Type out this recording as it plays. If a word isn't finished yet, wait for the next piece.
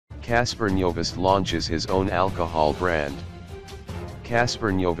Cassper Nyovest launches his own alcohol brand.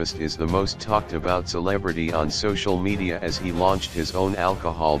 Cassper Nyovest is the most talked about celebrity on social media as he launched his own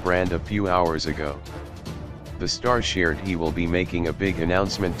alcohol brand a few hours ago. The star shared he will be making a big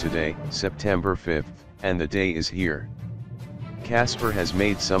announcement today, September 5th, and the day is here. Cassper has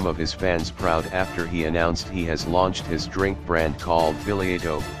made some of his fans proud after he announced he has launched his drink brand called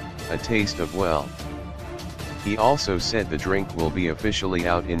Bileado, a taste of well. He also said the drink will be officially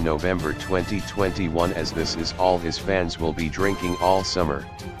out in November 2021 as this is all his fans will be drinking all summer.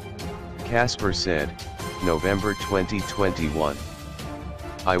 Cassper said, November 2021.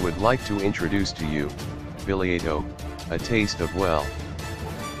 I would like to introduce to you, Bileado, a taste of well.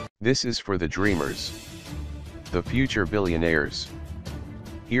 This is for the dreamers. The future billionaires.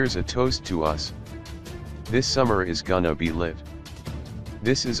 Here's a toast to us. This summer is gonna be lit.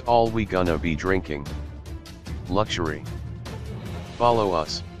 This is all we gonna be drinking. Luxury. Follow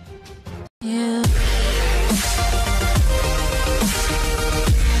us.